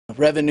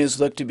Revenues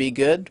look to be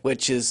good,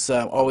 which is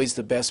always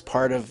the best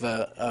part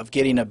of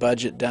getting a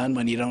budget done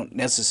when you don't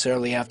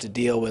necessarily have to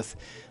deal with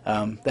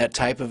that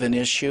type of an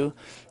issue.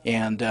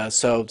 And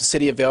so the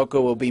City of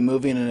Elko will be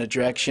moving in a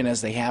direction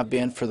as they have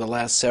been for the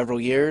last several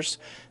years,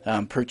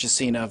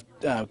 purchasing of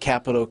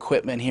capital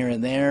equipment here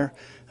and there.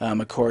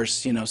 Of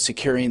course,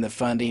 securing the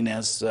funding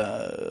as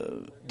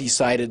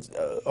decided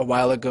a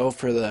while ago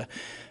for the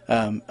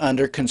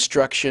under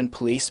construction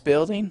police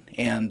building,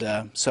 and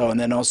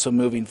then also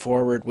moving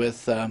forward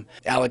with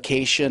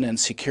allocation and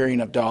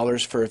securing of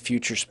dollars for a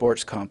future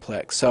sports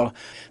complex. So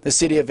the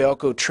City of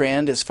Elko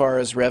trend as far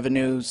as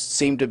revenues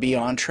seem to be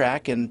on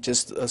track and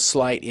just a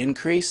slight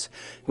increase,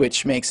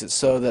 which makes it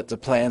so that the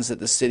plans that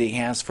the city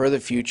has for the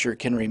future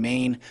can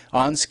remain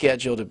on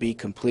schedule to be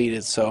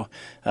completed. So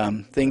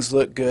things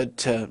look good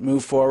to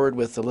move forward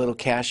with a little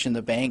cash in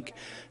the bank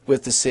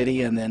with the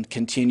city, and then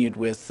continued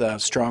with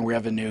strong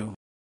revenue